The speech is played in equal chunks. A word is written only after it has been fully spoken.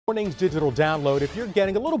Morning's digital download. If you're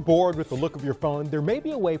getting a little bored with the look of your phone, there may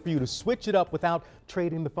be a way for you to switch it up without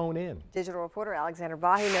trading the phone in. Digital reporter Alexander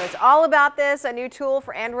Bahi knows all about this, a new tool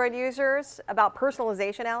for Android users about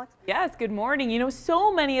personalization, Alex. Yes, good morning. You know,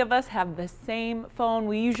 so many of us have the same phone.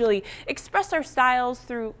 We usually express our styles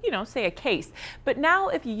through, say a case. But now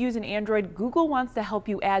if you use an Android, Google wants to help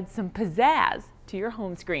you add some pizzazz to your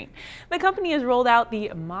home screen. The company has rolled out the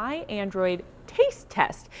My Android Taste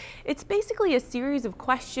Test. It's basically a series of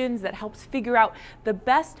questions that helps figure out the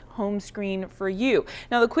best home screen for you.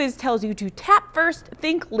 Now the quiz tells you to tap first,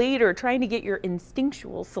 think later, trying to get your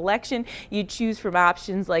instinctual selection. You choose from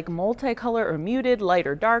options like multicolor or muted, light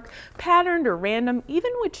or dark, patterned or random,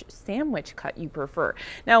 even which sandwich cut you prefer.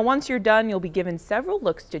 Now once you're done, you'll be given several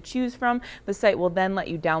looks to choose from. The site will then let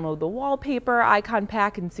you download the wallpaper, icon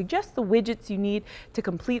pack, and suggest the widgets you need to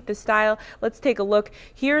complete the style. Let's take a look.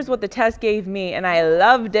 Here's what the test gave me, and I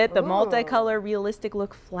loved it. The multicolor, realistic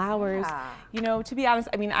look flowers. Yeah. To be honest,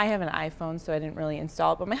 I have an iPhone, so I didn't really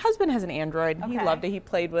install it, but my husband has an Android. Okay. He loved it. He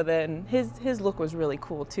played with it, and his look was really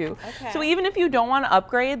cool too. Okay. So even if you don't want to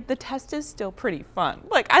upgrade, the test is still pretty fun.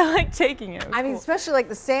 Like, I like taking it. Cool. Especially like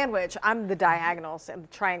the sandwich. I'm the diagonal and the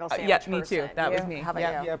triangle sandwich yeah, me too. That was me. How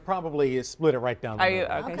about you? Yeah, probably split it right down the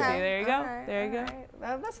middle. Okay, so there you go. Right, there you go.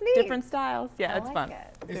 Right. That's neat. Different styles. Yeah, it's fun.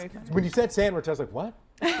 When you said sandwich, I was like, what?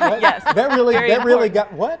 Yes. That really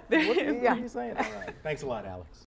got what? What are you saying? All right. Thanks a lot, Alex.